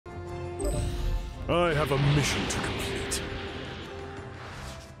I have a mission to complete.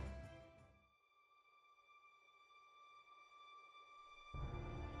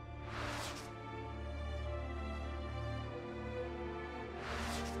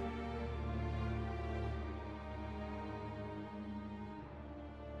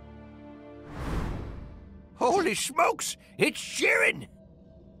 Holy smokes! It's Jiren!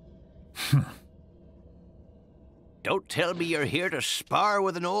 Don't tell me you're here to spar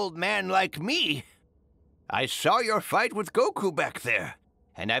with an old man like me. I saw your fight with Goku back there,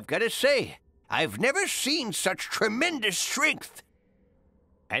 and I've got to say, I've never seen such tremendous strength.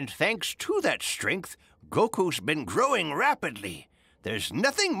 And thanks to that strength, Goku's been growing rapidly. There's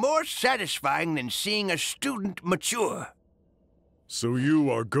nothing more satisfying than seeing a student mature. So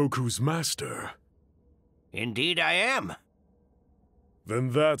you are Goku's master? Indeed I am.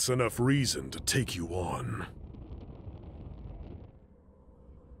 Then that's enough reason to take you on.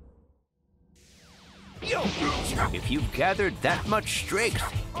 If you've gathered that much strength,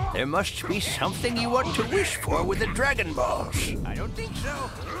 there must be something you want to wish for with the Dragon Balls. I don't think so.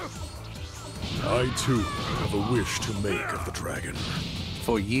 I too have a wish to make of the dragon.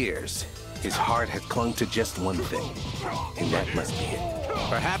 For years, his heart had clung to just one thing, and that must be it.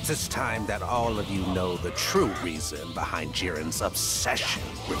 Perhaps it's time that all of you know the true reason behind Jiren's obsession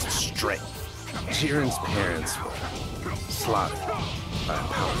with strength. Jiren's parents were slaughtered by a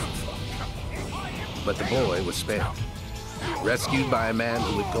powerful foe. But the boy was spared, rescued by a man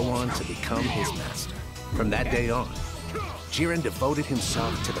who would go on to become his master. From that day on, Jiren devoted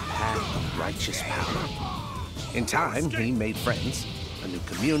himself to the path of righteous power. In time, he made friends, a new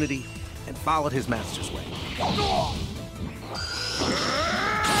community, and followed his master's way.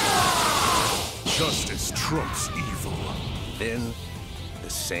 Justice trumps evil. Then, the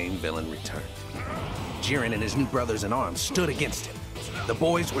same villain returned. Jiren and his new brothers in arms stood against him. The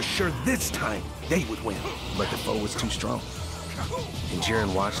boys were sure this time they would win, but the foe was too strong. And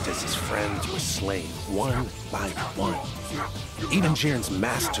Jiren watched as his friends were slain one by one. Even Jiren's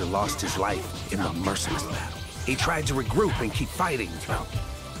master lost his life in the merciless battle. He tried to regroup and keep fighting, but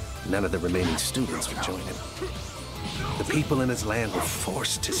none of the remaining students would join him. The people in his land were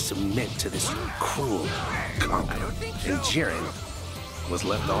forced to submit to this cruel conqueror, and Jiren was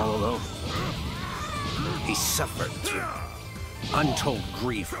left all alone. He suffered through untold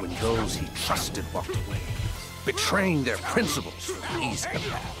grief when those he trusted walked away, betraying their principles for the easier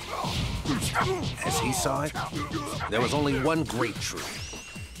path. As he saw it, there was only one great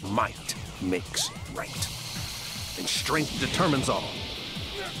truth: might makes right, and strength determines all.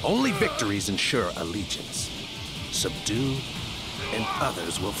 Only victories ensure allegiance. Subdue, and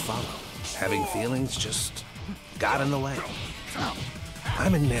others will follow. Having feelings just got in the way.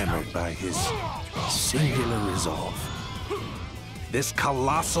 I'm enamored by his singular resolve. This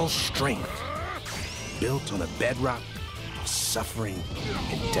colossal strength, built on a bedrock of suffering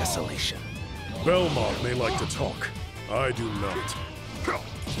and desolation. Belmont may like to talk. I do not.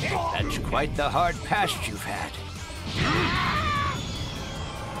 That's quite the hard past you've had.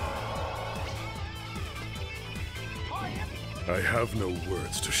 I have no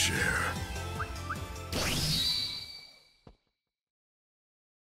words to share.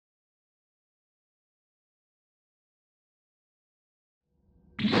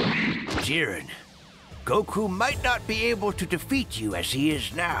 Jiren, Goku might not be able to defeat you as he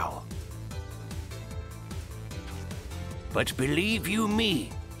is now. But believe you me,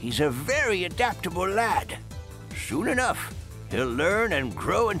 he's a very adaptable lad. Soon enough, he'll learn and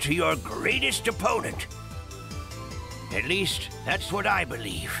grow into your greatest opponent. At least, that's what I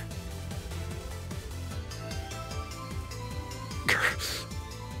believe.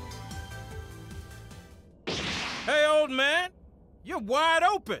 Hey, old man, you're wide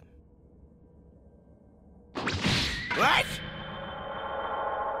open. What?